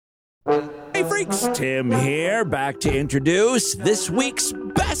Freaks, Tim here, back to introduce this week's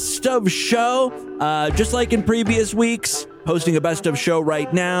Best of Show. Just like in previous weeks, hosting a Best of Show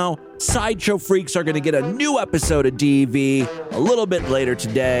right now, Sideshow Freaks are going to get a new episode of DV a little bit later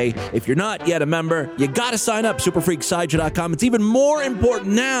today. If you're not yet a member, you got to sign up, superfreaksideshow.com. It's even more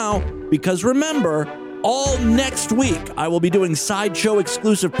important now because remember, all next week, I will be doing Sideshow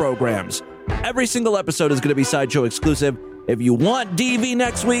exclusive programs. Every single episode is going to be Sideshow exclusive. If you want DV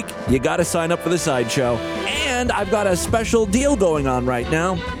next week, you got to sign up for the Sideshow. And I've got a special deal going on right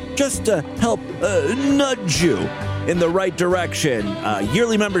now just to help nudge you in the right direction.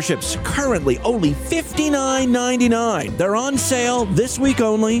 Yearly memberships currently only $59.99. They're on sale this week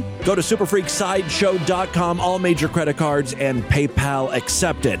only. Go to superfreaksideshow.com. All major credit cards and PayPal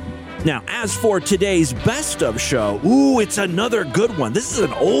accepted. Now, as for today's Best of Show, it's another good one. This is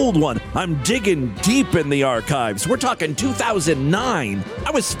an old one. I'm digging deep in the archives. We're talking 2009. I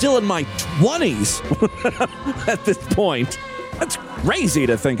was still in my 20s at this point. That's crazy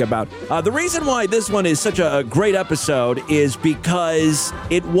to think about. The reason why this one is such a great episode is because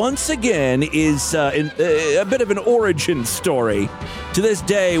it once again is a bit of an origin story. To this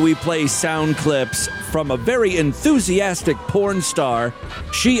day, we play sound clips from a very enthusiastic porn star.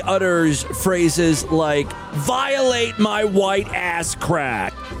 She utters phrases like, "Violate my white ass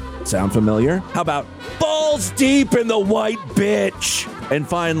crack." Sound familiar? How about, "Balls deep in the white bitch"? And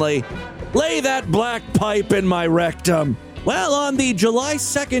finally, "Lay that black pipe in my rectum." Well, on the July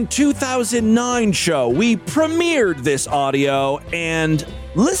 2nd, 2009 show, we premiered this audio, and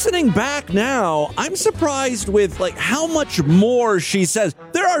listening back now, I'm surprised with how much more she says.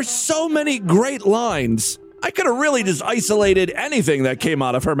 There are so many great lines. I could have really just isolated anything that came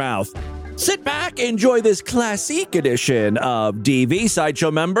out of her mouth. Sit back, enjoy this classic edition of DV. Sideshow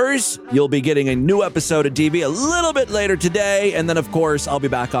members, you'll be getting a new episode of DV a little bit later today, and then, of course, I'll be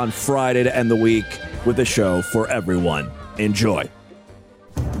back on Friday to end the week with a show for everyone. Enjoy.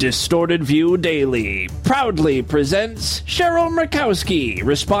 Distorted View Daily proudly presents Cheryl Murkowski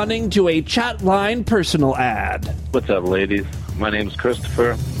responding to a chat line personal ad. What's up, ladies? My name's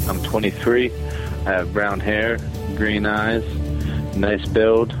Christopher. I'm 23. I have brown hair, green eyes, nice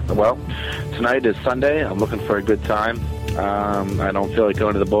build. Well, tonight is Sunday. I'm looking for a good time. I don't feel like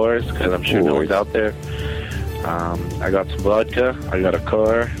going to the bars because I'm sure no one's out there. I got some vodka. I got a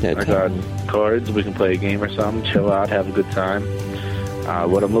car. I got cards. We can play a game or something, chill out, have a good time.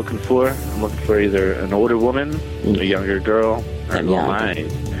 What I'm looking for either an older woman, a younger girl, or a mine.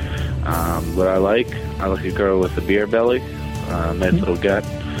 What I like a girl with a beer belly, nice little gut,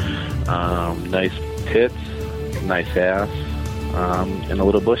 nice tits, nice ass, and a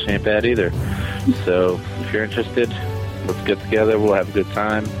little bush ain't bad either. So if you're interested, let's get together. We'll have a good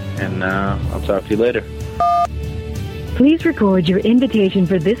time, and I'll talk to you later. Please record your invitation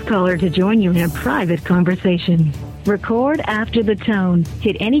for this caller to join you in a private conversation. Record after the tone.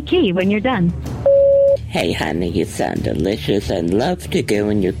 Hit any key when you're done. Hey, honey, you sound delicious. I'd love to go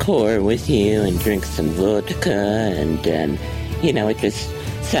in your car with you and drink some vodka. And, it just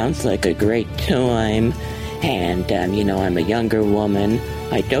sounds like a great time. And, I'm a younger woman.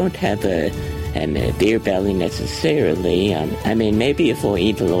 I don't have a beer belly necessarily. Maybe if I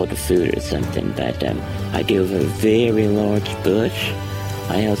eat a lot of food or something, but I do have a very large bush.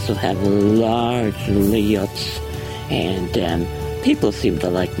 I also have large lips, and people seem to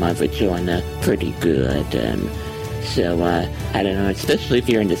like my vagina pretty good. So I don't know, especially if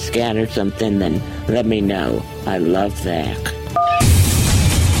you're into scat or something, then let me know. I love that.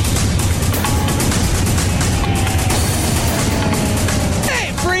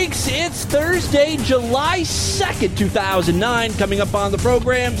 It's Thursday, July 2nd, 2009. Coming up on the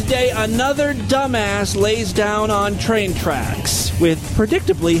program today, another dumbass lays down on train tracks with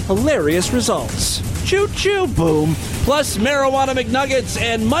predictably hilarious results. Choo-choo, boom. Plus marijuana McNuggets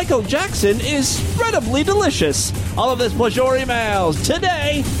and Michael Jackson is spreadably delicious. All of this plus your emails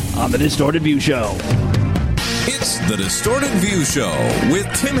today on The Distorted View Show. It's The Distorted View Show with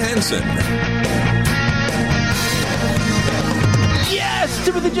Tim Henson. Yes,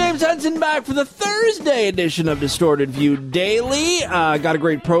 Timothy James Henson back for the Thursday edition of Distorted View Daily. Got a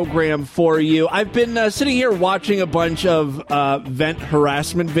great program for you. I've been sitting here watching a bunch of vent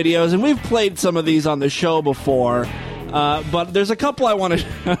harassment videos, and we've played some of these on the show before. But there's a couple I want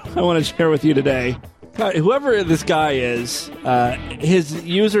to share with you today. Whoever this guy is, his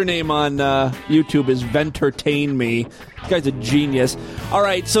username on YouTube is Ventertain Me. This guy's a genius. All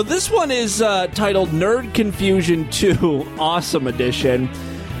right, so this one is titled Nerd Confusion 2 Awesome Edition.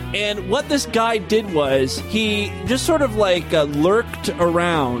 And what this guy did was he just sort of lurked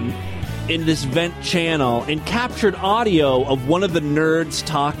around in this vent channel and captured audio of one of the nerds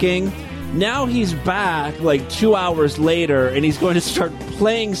talking. Now he's back like 2 hours later, and he's going to start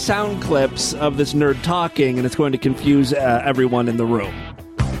playing sound clips of this nerd talking, and it's going to confuse everyone in the room.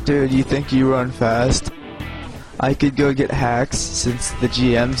 Dude, you think you run fast? I could go get hacks since the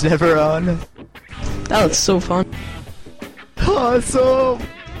GM's never on. That looks so fun. Awesome!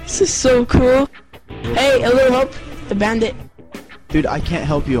 This is so cool. Hey, a little help. The bandit. Dude, I can't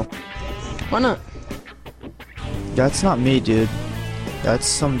help you. Why not? That's not me, dude. That's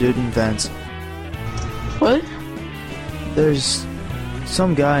some dude in Vents. What? There's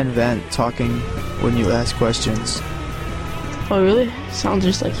some guy in Vent talking when you ask questions. Oh, really? Sounds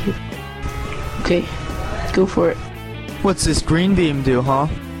just like you. Okay, go for it. What's this green beam do, huh?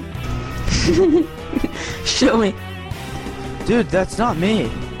 Show me. Dude, that's not me.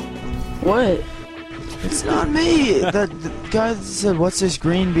 What? It's not me. The guy that said, what's this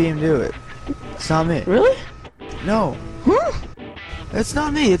green beam do? It's not me. Really? No. Huh? It's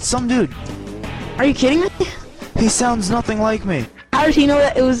not me. It's some dude. Are you kidding me? He sounds nothing like me. How did he know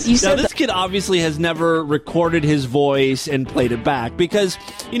that it was you Now, said this that? kid obviously has never recorded his voice and played it back because,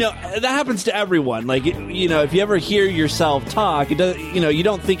 that happens to everyone. Like, if you ever hear yourself talk, it does, you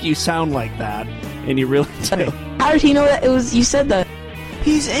don't think you sound like that, and you really do. How did he know that it was you said that?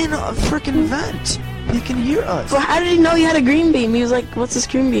 He's in a freaking vent. He can hear us. Well, how did he know you had a green beam? He was like, what's this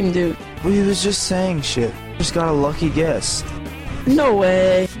green beam do? Well, he was just saying shit. Just got a lucky guess. No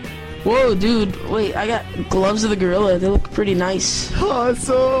way. Whoa, dude. Wait, I got gloves of the gorilla. They look pretty nice.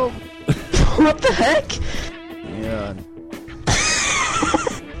 Awesome. What the heck? Yeah.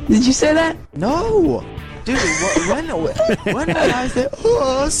 Did you say that? No. Dude, when did I say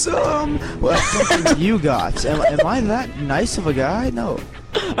awesome? Well, something you got. Am I that nice of a guy? No.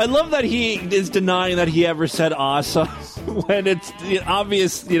 I love that he is denying that he ever said awesome when it's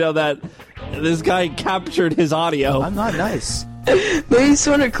obvious, that this guy captured his audio. I'm not nice. Maybe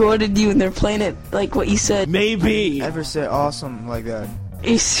someone recorded you and they're playing it like what you said. Maybe. Ever say awesome like that? Are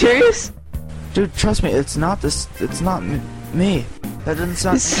you serious? Dude, trust me, it's not this. It's not me. That doesn't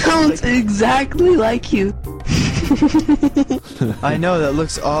sound. It sounds like, exactly like you. I know, that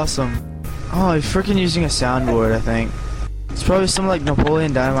looks awesome. Oh, you're freaking using a soundboard, I think. It's probably some like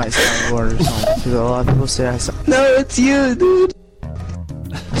Napoleon Dynamite soundboard or something. Because a lot of people say I sound. No, it's you, dude.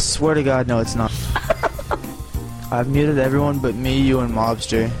 I swear to God, no, it's not. I've muted everyone but me, you, and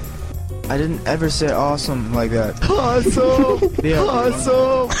Mobster. I didn't ever say awesome like that. Awesome! Yeah.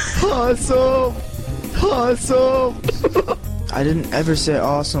 Awesome! Awesome! I didn't ever say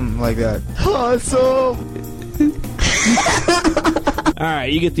awesome like that. Awesome! All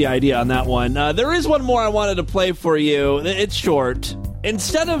right, you get the idea on that one. There is one more I wanted to play for you. It's short.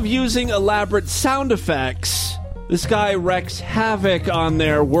 Instead of using elaborate sound effects, this guy wreaks havoc on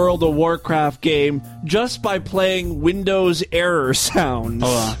their World of Warcraft game just by playing Windows error sounds.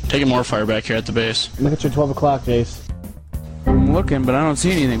 Hold on. Taking more fire back here at the base. Look at your 12 o'clock, Jace. I'm looking, but I don't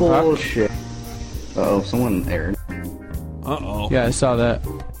see anything, Puck. Bullshit. Uh-oh, someone erred. Uh-oh. Yeah, I saw that.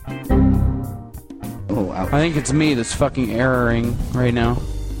 Oh, wow. I think it's me that's fucking erroring right now.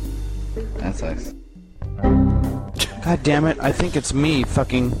 That sucks. God damn it, I think it's me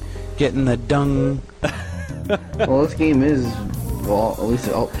fucking getting the dung. Well, this game is, well, at least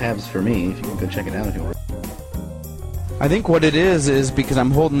alt tabs for me, if you can go check it out if you want. I think what it is because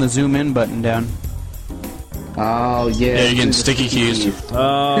I'm holding the zoom in button down. Oh, yeah. Yeah, you're getting sticky keys.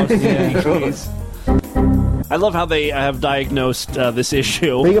 Oh, sticky keys. I love how they have diagnosed this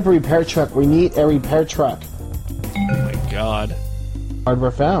issue. Bring up a repair truck. We need a repair truck. Oh my god.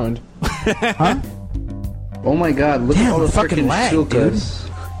 Hardware found. Huh? Oh my god, look at all the fucking freaking lag, dude. shulkas.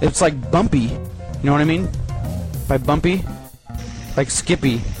 It's like bumpy. You know what I mean? By bumpy? Like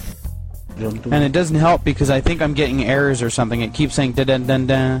Skippy. And it doesn't help because I think I'm getting errors or something. It keeps saying da da da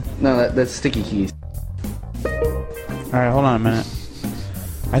da. No, that's sticky keys. Alright, hold on a minute.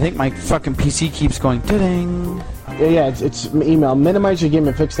 I think my fucking PC keeps going da-ding. Yeah, it's email. Minimize your game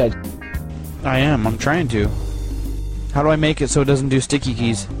and fix that. I am. I'm trying to. How do I make it so it doesn't do sticky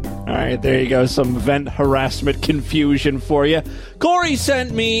keys? Alright, there you go. Some vent harassment confusion for you. Corey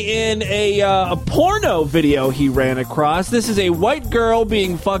sent me in a porno video he ran across. This is a white girl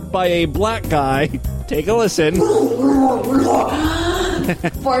being fucked by a black guy. Take a listen.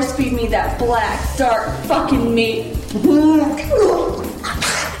 Force feed me that black, dark fucking meat.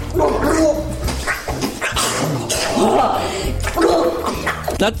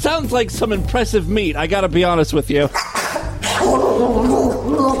 That sounds like some impressive meat, I gotta be honest with you.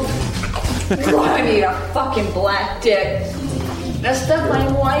 I need a fucking black dick. That's stuff my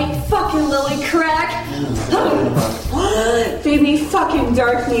white fucking lily crack. Feed me fucking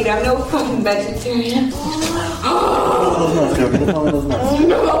dark meat. I'm no fucking vegetarian.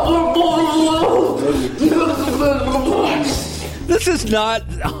 This is not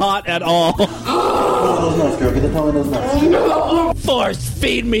hot at all. Force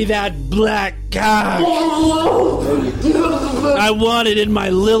feed me that black cock. I want it in my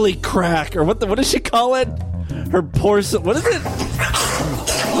lily crack. Or what does she call it? Her porcelain. What is it?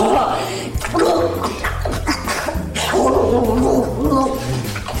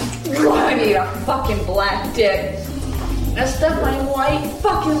 I need a fucking black dick. Now stuff my white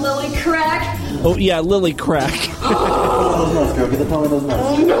fucking lily crack. Oh, yeah, lily crack. It's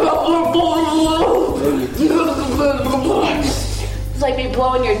like me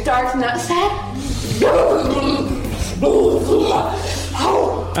blowing your dark nutsack.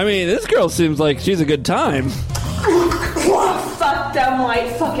 I mean, this girl seems like she's a good time. Fuck them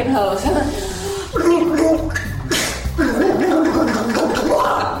white fucking hoes.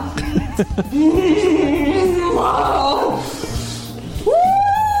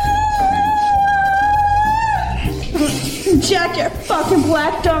 Jack your fucking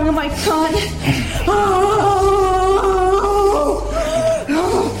black dong in my cunt.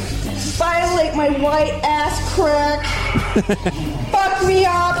 Violate my white ass crack. Fuck me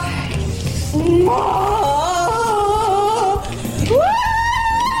up.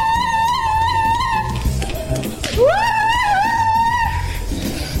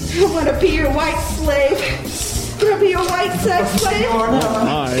 I want to be your white slave. I'm gonna be your white sex slave. I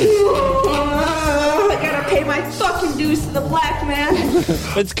gotta pay my fucking dues to the black man.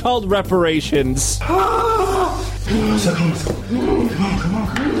 It's called reparations.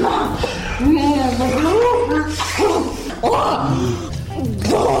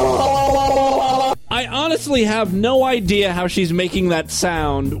 I honestly have no idea how she's making that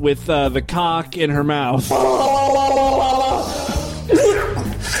sound with the cock in her mouth.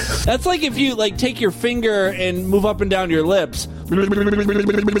 That's like if you take your finger and move up and down your lips.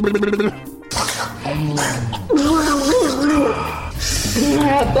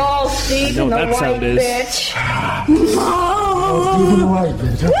 Balls deep in the white bitch. Balls deep in the white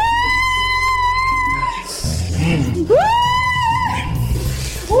bitch.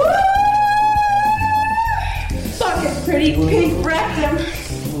 Fucking pretty pink rectum.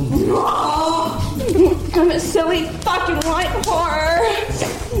 I'm a silly fucking white whore.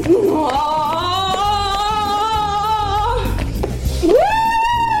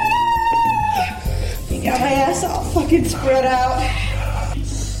 You got my ass all fucking spread out.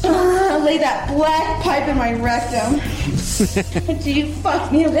 Lay that black pipe in my rectum. Until you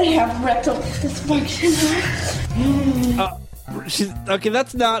fuck me, I'm gonna have rectal dysfunction. Okay,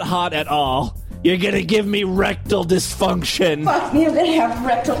 that's not hot at all. You're gonna give me rectal dysfunction. Fuck me, I'm gonna have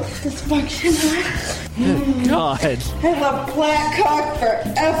rectal dysfunction. God. I love black cock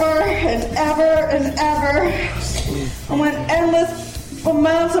forever and ever and ever. I want endless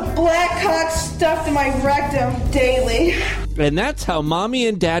amounts of black cock stuffed in my rectum daily. And that's how Mommy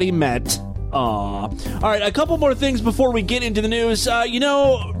and Daddy met. Aw. All right, a couple more things before we get into the news.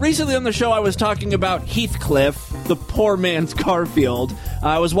 Recently on the show I was talking about Heathcliff, the poor man's Garfield.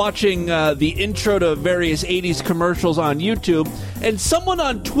 I was watching the intro to various 80s commercials on YouTube, and someone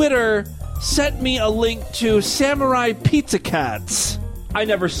on Twitter sent me a link to Samurai Pizza Cats. I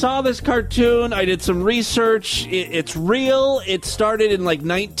never saw this cartoon. I did some research. It's real. It started in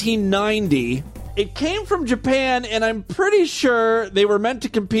 1990. It came from Japan, and I'm pretty sure they were meant to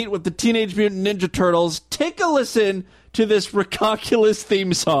compete with the Teenage Mutant Ninja Turtles. Take a listen to this ridiculous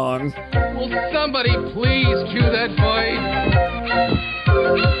theme song. Will somebody please cue that voice?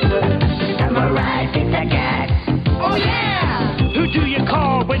 Samurai Pizza Cats. Oh yeah! Who do you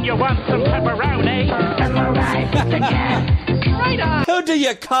call when you want some pepperoni? Samurai Pizza Cats. Right on! Who do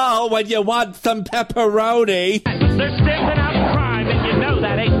you call when you want some pepperoni? They're stamping out crime, and you know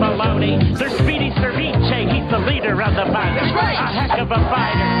that ain't baloney. They're Speedy Cerviche, he's the leader of the bunch. That's right. A heck of a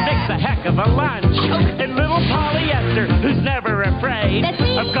fighter, makes a heck of a lunch. And little Polyester, who's never afraid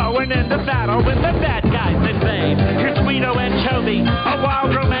of going into battle when the bad guys invade. Here's Guido Anchovy, a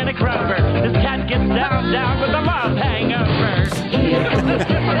wild romantic rover. This cat gets down with a love hangover.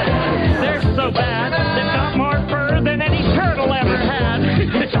 They're so bad, they've got more fur than any turtle ever had.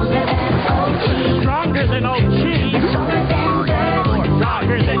 Stronger than old cheese.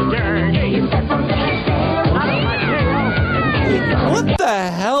 Stronger than dirt. What the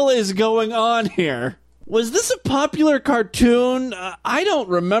hell is going on here? Was this a popular cartoon? I don't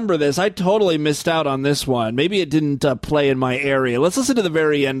remember this. I totally missed out on this one. Maybe it didn't play in my area. Let's listen to the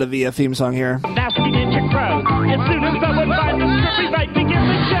very end of the theme song here. Nasty ninja crow. As soon as someone finds the script, we might begin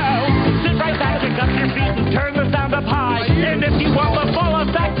the show. Sit right back, pick up your feet, and turn the sound up high. And if you want the full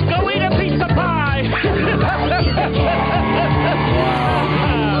effect, go eat a piece of pie.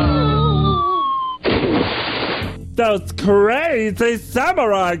 those crazy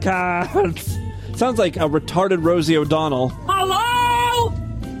samurai cats. Sounds like a retarded Rosie O'Donnell. Hello?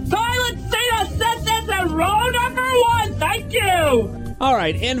 Toilet seat assistance in row number 1, thank you. All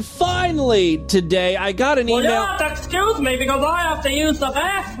right, and finally today I got an email. Well, you have to excuse me because I have to use the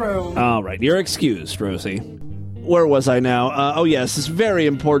bathroom. All right, you're excused, Rosie. Where was I now? Oh, yes, this very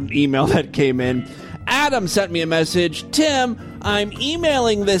important email that came in. Adam sent me a message. Tim, I'm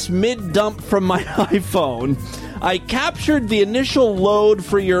emailing this mid-dump from my iPhone. I captured the initial load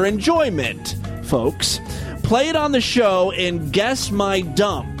for your enjoyment, folks. Play it on the show and guess my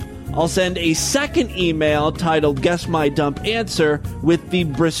dump. I'll send a second email titled Guess My Dump Answer with the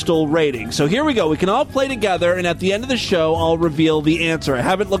Bristol rating. So here we go. We can all play together, and at the end of the show, I'll reveal the answer. I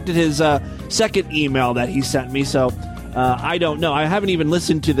haven't looked at his second email that he sent me, so I don't know. I haven't even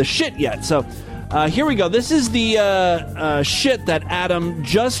listened to the shit yet. So here we go. This is the shit that Adam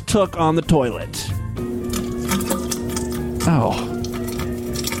just took on the toilet. Oh.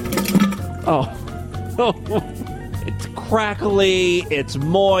 It's crackly, it's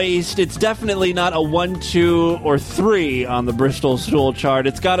moist, it's definitely not a 1, 2, or 3 on the Bristol stool chart.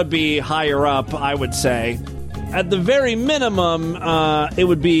 It's got to be higher up, I would say. At the very minimum, it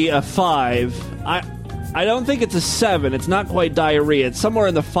would be a 5. I don't think it's a 7. It's not quite diarrhea. It's somewhere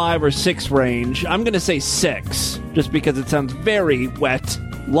in the 5 or 6 range. I'm going to say 6, just because it sounds very wet.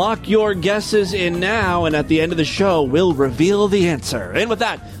 Lock your guesses in now, and at the end of the show, we'll reveal the answer. And with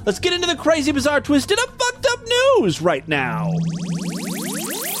that, let's get into the crazy, bizarre, twisted up, fucked up news right now.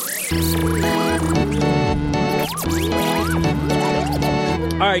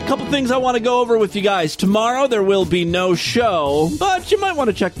 All right, couple things I want to go over with you guys. Tomorrow, there will be no show, but you might want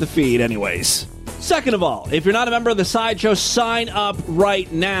to check the feed anyways. Second of all, if you're not a member of the Sideshow, sign up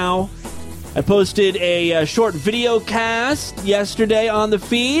right now. I posted a short video cast yesterday on the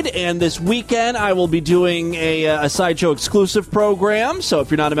feed, and this weekend I will be doing a Sideshow exclusive program. So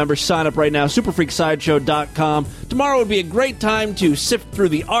if you're not a member, sign up right now, superfreaksideshow.com. Tomorrow would be a great time to sift through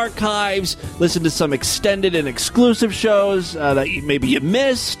the archives, listen to some extended and exclusive shows that maybe you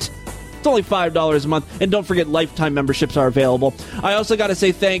missed. It's only $5 a month, and don't forget lifetime memberships are available. I also got to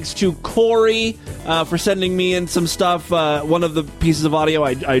say thanks to Corey for sending me in some stuff. One of the pieces of audio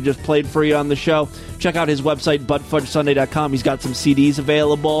I just played for you on the show. Check out his website, buttfudgesunday.com. He's got some CDs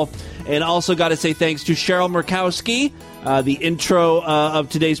available. And also got to say thanks to Cheryl Murkowski. The intro of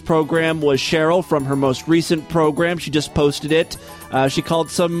today's program was Cheryl from her most recent program. She just posted it. She called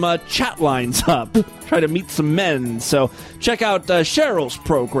some chat lines up, try to meet some men. So check out Cheryl's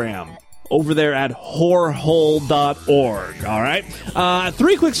program over there at whorehole.org, all right?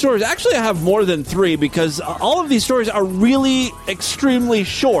 3 quick stories. Actually, I have more than 3 because all of these stories are really extremely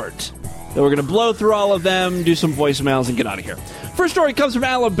short. So we're going to blow through all of them, do some voicemails, and get out of here. First story comes from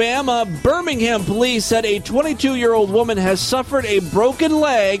Alabama. Birmingham police said a 22-year-old woman has suffered a broken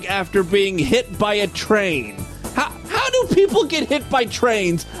leg after being hit by a train. How do people get hit by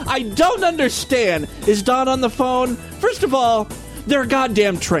trains? I don't understand. Is Don on the phone? First of all, they're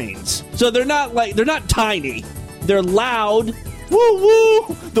goddamn trains. So they're not tiny. They're loud. Woo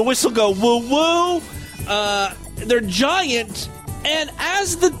woo. The whistle go woo woo. They're giant. And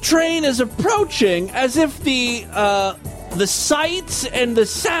as the train is approaching, as if the sights and the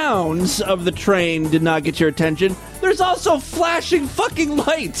sounds of the train did not get your attention, there's also flashing fucking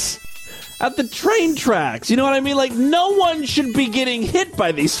lights at the train tracks. You know what I mean? Like, no one should be getting hit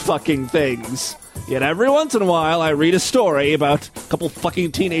by these fucking things. Yet every once in a while, I read a story about a couple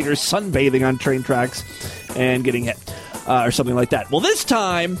fucking teenagers sunbathing on train tracks and getting hit, or something like that. Well, this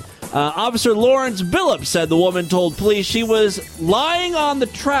time, Officer Lawrence Billups said the woman told police she was lying on the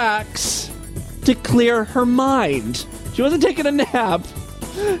tracks to clear her mind. She wasn't taking a nap.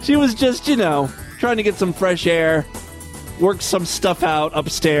 She was just, trying to get some fresh air, work some stuff out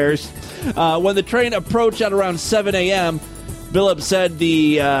upstairs. When the train approached at around 7 a.m., Billups said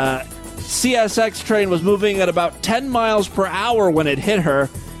the CSX train was moving at about 10 miles per hour when it hit her.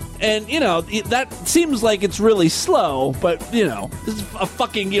 And, that seems like it's really slow, but, this is a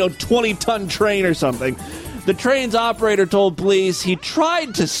fucking, 20-ton train or something. The train's operator told police he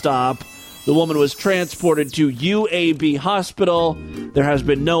tried to stop. The woman was transported to UAB Hospital. There has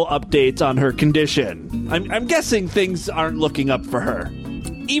been no updates on her condition. I'm guessing things aren't looking up for her.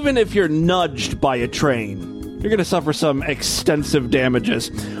 Even if you're nudged by a train, you're going to suffer some extensive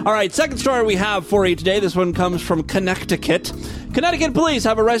damages. All right, second story we have for you today. This one comes from Connecticut. Connecticut police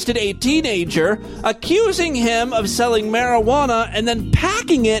have arrested a teenager accusing him of selling marijuana and then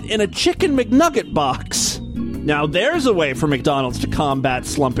packing it in a Chicken McNugget box. Now, there's a way for McDonald's to combat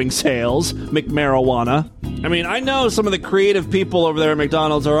slumping sales, McMarijuana. I mean, I know some of the creative people over there at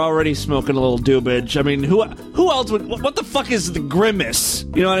McDonald's are already smoking a little doobage. I mean, who else would... What the fuck is the Grimace?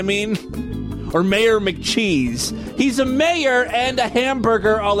 You know what I mean? Or Mayor McCheese. He's a mayor and a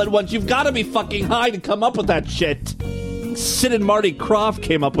hamburger all at once. You've got to be fucking high to come up with that shit. Sid and Marty Krofft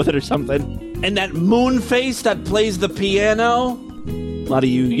came up with it or something. And that moon face that plays the piano... A lot of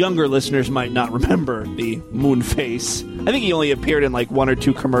you younger listeners might not remember the moon face. I think he only appeared in like 1 or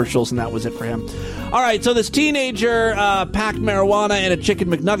 2 commercials, and that was it for him. All right, so this teenager packed marijuana in a chicken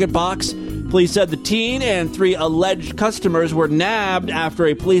McNugget box. Police said the teen and 3 alleged customers were nabbed after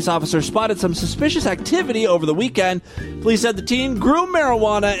a police officer spotted some suspicious activity over the weekend. Police said the teen grew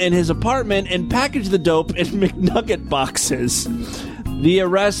marijuana in his apartment and packaged the dope in McNugget boxes. The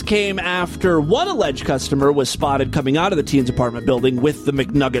arrest came after one alleged customer was spotted coming out of the teen's apartment building with the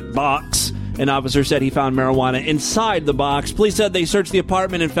McNugget box. An officer said he found marijuana inside the box. Police said they searched the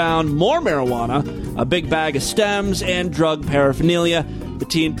apartment and found more marijuana, a big bag of stems, and drug paraphernalia. The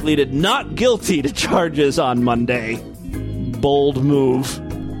teen pleaded not guilty to charges on Monday. Bold move.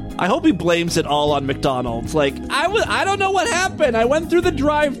 I hope he blames it all on McDonald's. Like, I don't know what happened. I went through the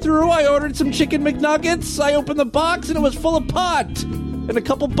drive-thru, I ordered some chicken McNuggets, I opened the box, and it was full of pot. And a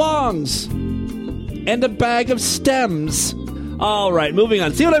couple bongs. And a bag of stems. All right, moving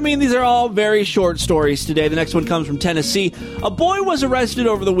on. See what I mean? These are all very short stories today. The next one comes from Tennessee. A boy was arrested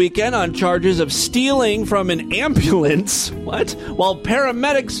over the weekend on charges of stealing from an ambulance. What? While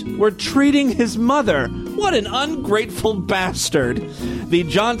paramedics were treating his mother. What an ungrateful bastard. The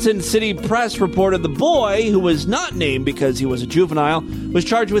Johnson City Press reported the boy, who was not named because he was a juvenile, was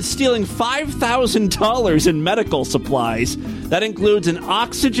charged with stealing $5,000 in medical supplies. That includes an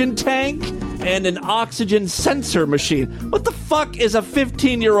oxygen tank and an oxygen sensor machine. What the fuck is a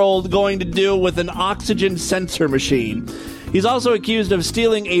 15-year-old going to do with an oxygen sensor machine? He's also accused of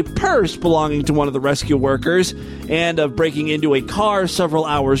stealing a purse belonging to one of the rescue workers and of breaking into a car several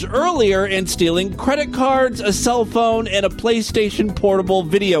hours earlier and stealing credit cards, a cell phone, and a PlayStation Portable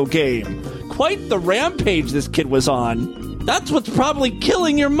video game. Quite the rampage this kid was on. That's what's probably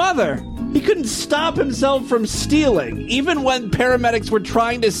killing your mother. He couldn't stop himself from stealing, even when paramedics were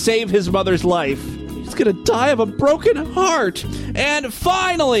trying to save his mother's life. He's gonna die of a broken heart. And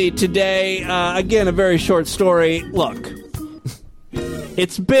finally today, again, a very short story. Look,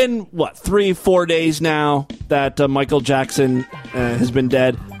 it's been, 3-4 days now that Michael Jackson has been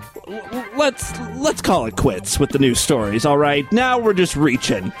dead. Let's call it quits with the news stories, all right? Now we're just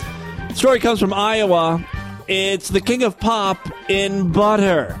reaching. Story comes from Iowa. It's the king of pop in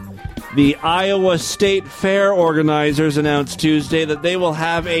butter. The Iowa State Fair organizers announced Tuesday that they will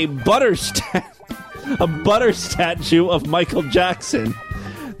have a butter statue of Michael Jackson.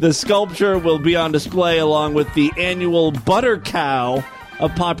 The sculpture will be on display along with the annual butter cow, a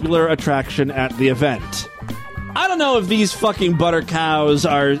popular attraction at the event. I don't know if these fucking butter cows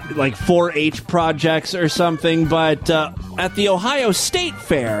are like 4-H projects or something, but at the Ohio State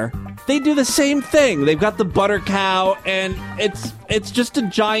Fair, they do the same thing. They've got the butter cow, and it's just a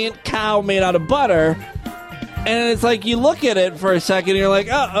giant cow made out of butter. And it's like, you look at it for a second, and you're like,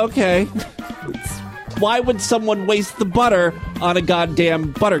 oh, okay. Why would someone waste the butter on a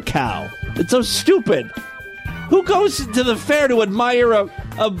goddamn butter cow? It's so stupid. Who goes to the fair to admire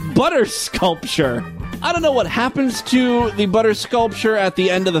a butter sculpture? I don't know what happens to the butter sculpture at the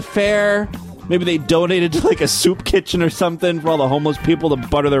end of the fair. Maybe they donated to like a soup kitchen or something for all the homeless people to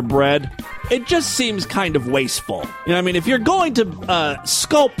butter their bread. It just seems kind of wasteful. You know what I mean? If you're going to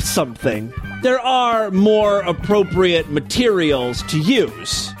sculpt something, there are more appropriate materials to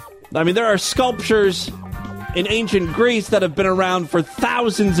use. I mean, there are sculptures in ancient Greece that have been around for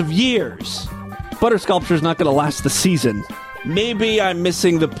thousands of years. Butter sculpture is not going to last the season. Maybe I'm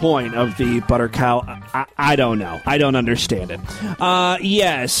missing the point of the butter cow. I don't know. I don't understand it.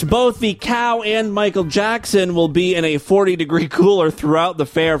 Yes, both the cow and Michael Jackson will be in a 40-degree cooler throughout the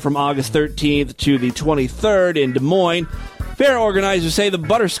fair from August 13th to the 23rd in Des Moines. Fair organizers say the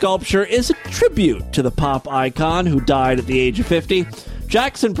butter sculpture is a tribute to the pop icon who died at the age of 50.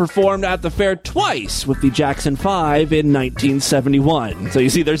 Jackson performed at the fair twice with the Jackson 5 in 1971. So you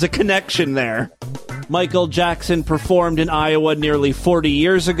see, there's a connection there. Michael Jackson performed in Iowa nearly 40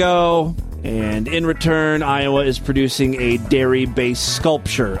 years ago, and in return, Iowa is producing a dairy-based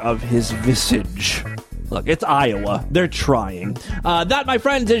sculpture of his visage. Look, it's Iowa. They're trying. That, my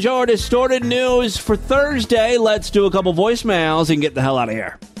friends, is your Distorted News for Thursday. Let's do a couple voicemails and get the hell out of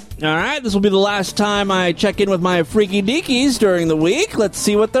here. All right, this will be the last time I check in with my freaky deakies during the week. Let's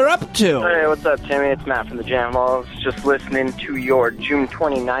see what they're up to. Hey, what's up, Timmy? It's Matt from the Jam. I was just listening to your June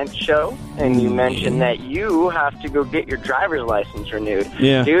 29th show, and you mentioned that you have to go get your driver's license renewed.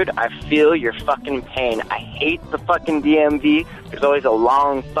 Yeah. Dude, I feel your fucking pain. I hate the fucking DMV. There's always a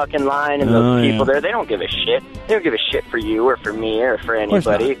long fucking line, and those people there, they don't give a shit. They don't give a shit for you or for me or for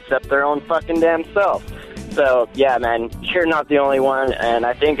anybody except their own fucking damn self. So, yeah, man, you're not the only one, and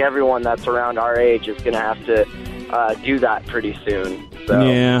I think everyone that's around our age is going to have to do that pretty soon.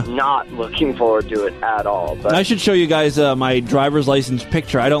 So, not looking forward to it at all. But I should show you guys my driver's license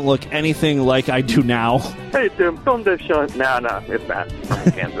picture. I don't look anything like I do now. Hey, Tim, don't this show. No, it's Matt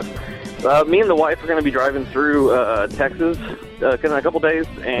from Kansas. Me and the wife are going to be driving through Texas in a couple days,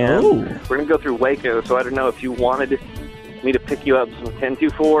 and we're going to go through Waco, so I don't know if you wanted me to pick you up some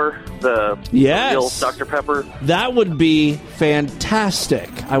 1024, the real Dr. Pepper. That would be fantastic.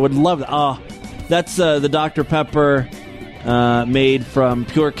 I would love that. That's the Dr. Pepper made from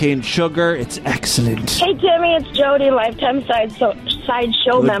pure cane sugar. It's excellent. Hey, Timmy, it's Jody, lifetime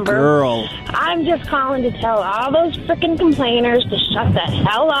sideshow member. Girl. I'm just calling to tell all those frickin' complainers to shut the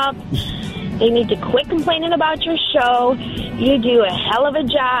hell up. They need to quit complaining about your show. You do a hell of a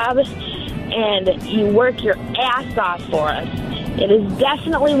job, and you work your ass off for us. It is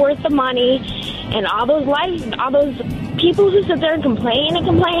definitely worth the money, and all those people who sit there and complain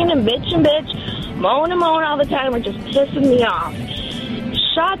and bitch, moan and moan all the time are just pissing me off.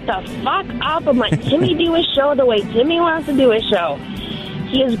 Shut the fuck up and let Timmy do his show the way Timmy wants to do his show.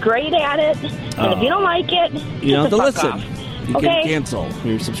 He is great at it, and if you don't like it, you don't have to listen. Off. You can cancel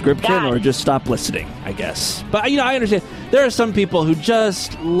your subscription or just stop listening, I guess. But, I understand. There are some people who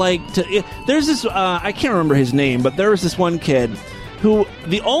just like to... There's this... I can't remember his name, but there was this one kid who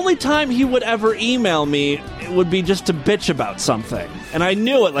the only time he would ever email me would be just to bitch about something. And I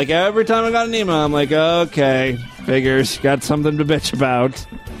knew it. Like, every time I got an email, I'm like, okay, figures, got something to bitch about.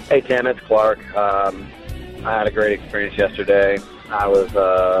 Hey, Tim, it's Clark. I had a great experience yesterday. I was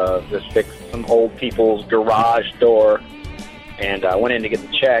just fixing some old people's garage door, and I went in to get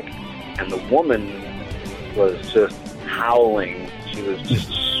the check, and the woman was just howling. She was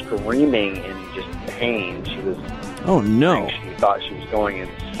just screaming in just pain. She was... Oh, no. She thought she was going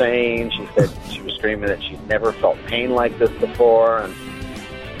insane. She said she was screaming that she'd never felt pain like this before,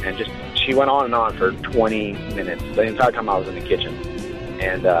 and just she went on and on for 20 minutes, the entire time I was in the kitchen.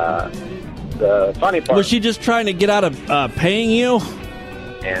 And the funny part... Was she just trying to get out of paying you?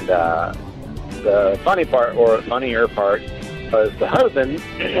 And the funny part, or funnier part, was the husband,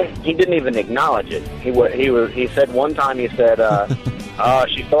 he didn't even acknowledge it. He said one time, he said,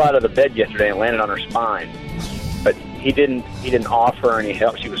 she fell out of the bed yesterday and landed on her spine. But he didn't offer any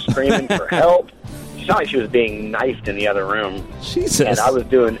help. She was screaming for help. She sounded like she was being knifed in the other room. Jesus. And I was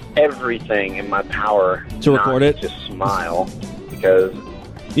doing everything in my power to record it, just smile, because...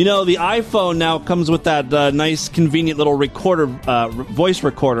 the iPhone now comes with that nice, convenient little recorder, voice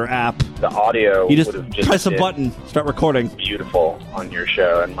recorder app. The audio you would have just press a button, start recording. Beautiful on your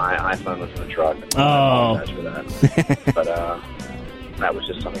show, and my iPhone was in the truck. Oh. I apologize for that. But that was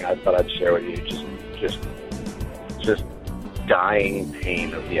just something I thought I'd share with you. Just dying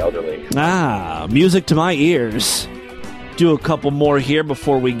pain of the elderly. Music to my ears. Do a couple more here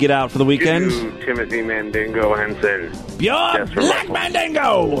before we get out for the weekend. Timothy Mandingo Henson. Pure Black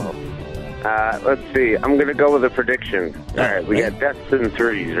Mandingo! Let's see. I'm going to go with a prediction. All right, we got deaths in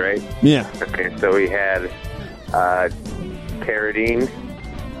threes, right? Yeah. Okay, so we had Carradine.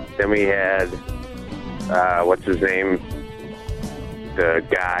 Then we had, what's his name? The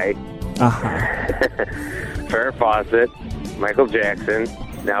guy. Farrah Fawcett, Michael Jackson,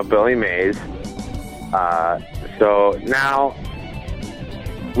 now Billy Mays. So now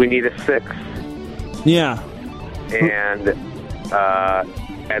we need a sixth. Yeah. And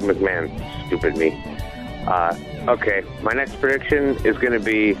Ed McMahon, stupid me. Okay, my next prediction is going to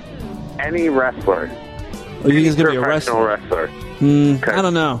be any wrestler. Oh, you think it's going to be a professional wrestler? wrestler. I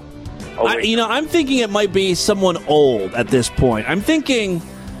don't know. I'm thinking it might be someone old at this point. I'm thinking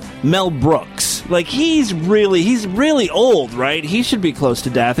Mel Brooks. Like, he's really old, right? He should be close to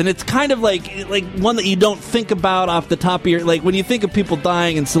death, and it's kind of like one that you don't think about off the top of your... Like, when you think of people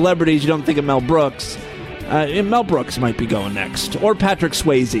dying and celebrities, you don't think of Mel Brooks. Mel Brooks might be going next. Or Patrick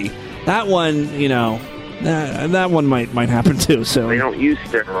Swayze. That one, that one might happen too, so... They don't use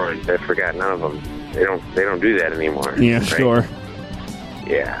steroids. I forgot none of them. They don't do that anymore. Yeah, right? Sure.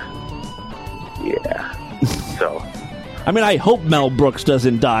 Yeah. So... I mean, I hope Mel Brooks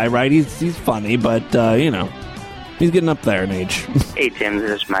doesn't die, right? He's funny, but, he's getting up there in age. Hey, Tim,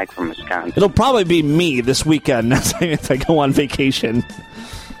 this is Mike from Wisconsin. It'll probably be me this weekend as I go on vacation.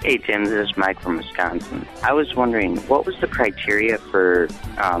 Hey, Tim, this is Mike from Wisconsin. I was wondering, what was the criteria for,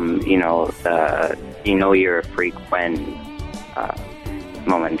 you're a freak when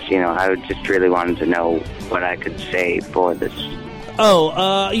moments? I just really wanted to know what I could say for this.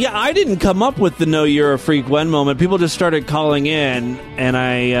 I didn't come up with the know you're a freak when moment. People just started calling in, and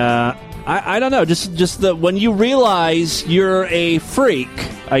I don't know, just the when you realize you're a freak,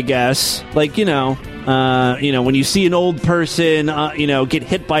 I guess, like, when you see an old person, get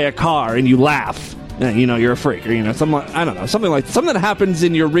hit by a car and you laugh, you're a freak, or, something that happens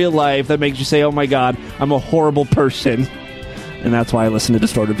in your real life that makes you say, oh my God, I'm a horrible person. And that's why I listen to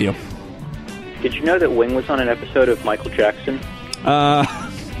Distorted View. Did you know that Wing was on an episode of Michael Jackson? I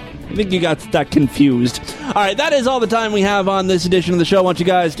think you got that confused. All right, that is all the time we have on this edition of the show. I want you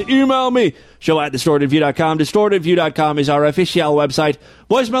guys to email me, show@distortedview.com. Distortedview.com is our official website.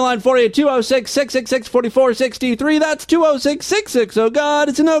 Voicemail line 482-206-666-4463. That's 206-660. Oh, God,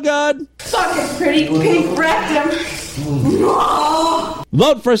 it's a no God. Fucking pretty pink rectum.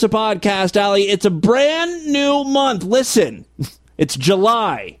 Vote for us a podcast, Allie. It's a brand new month. Listen, it's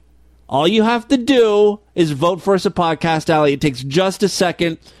July. All you have to do is vote for us a podcast, Allie. It takes just a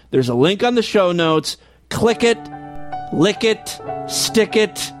second. There's a link on the show notes. Click it, lick it, stick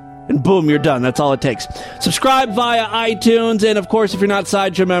it, and boom, you're done. That's all it takes. Subscribe via iTunes, and of course, if you're not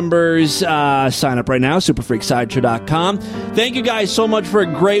Sideshow members, sign up right now, superfreaksideshow.com. Thank you guys so much for a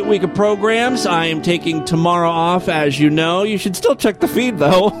great week of programs. I am taking tomorrow off, as you know. You should still check the feed,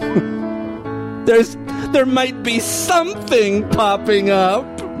 though. There might be something popping up.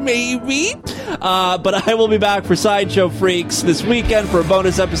 Maybe. But I will be back for Sideshow Freaks this weekend for a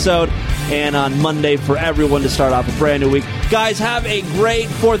bonus episode, and on Monday for everyone to start off a brand new week. Guys, have a great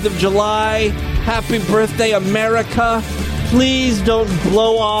 4th of July. Happy birthday, America. Please don't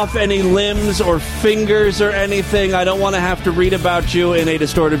blow off any limbs or fingers or anything. I don't want to have to read about you in a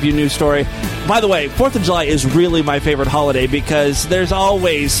Distorted View news story. By the way, 4th of July is really my favorite holiday because there's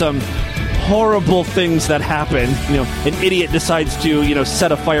always some horrible things that happen. An idiot decides to,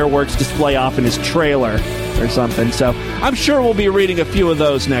 set a fireworks display off in his trailer or something. So I'm sure we'll be reading a few of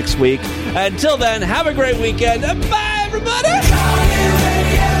those next week. Until then, have a great weekend. Bye, everybody!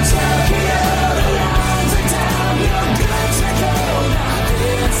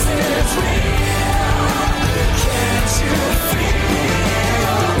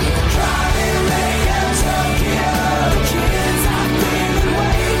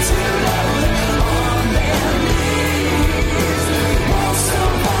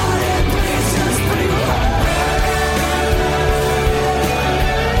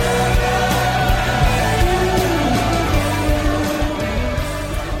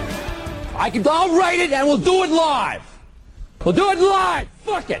 I'll write it and we'll do it live. We'll do it live.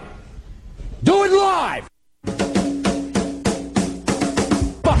 Fuck it. Do it live.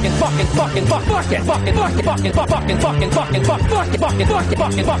 Fucking, fuck it. Fucking, fuck it. Fucking, fuck it. Fucking, fuck it. Fucking, fuck it. Fuck it. Fucking, fuck it.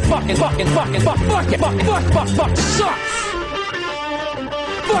 Fucking, fuck it. Fucking, fuck it. Fuck it. Fuck sucks.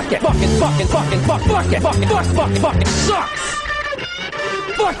 Fuck it. Fucking, fuck it. Fuck it. Sucks. Fuck it.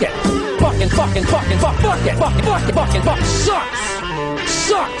 Fucking, fuck it. Fuck sucks.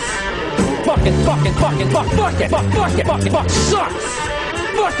 Sucks. Fucking, fuck it. Fuck sucks. Fuck it.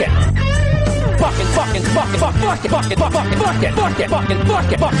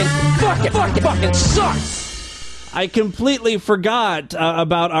 Fucking sucks. I completely forgot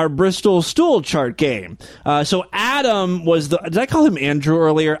about our Bristol stool chart game. So Adam was did I call him Andrew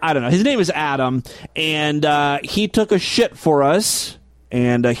earlier? I don't know. His name is Adam, and he took a shit for us.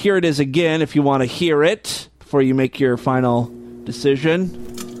 And here it is again, if you want to hear it before you make your final decision.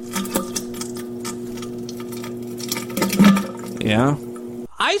 Yeah.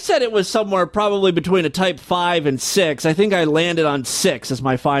 I said it was somewhere probably between a type 5 and 6. I think I landed on 6 as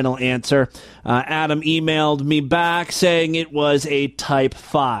my final answer. Adam emailed me back saying it was a type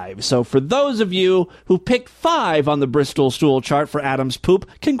 5. So for those of you who picked 5 on the Bristol stool chart for Adam's poop,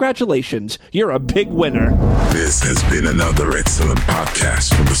 congratulations. You're a big winner. This has been another excellent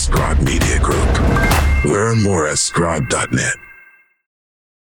podcast from the Scribe Media Group. Learn more at scribe.net.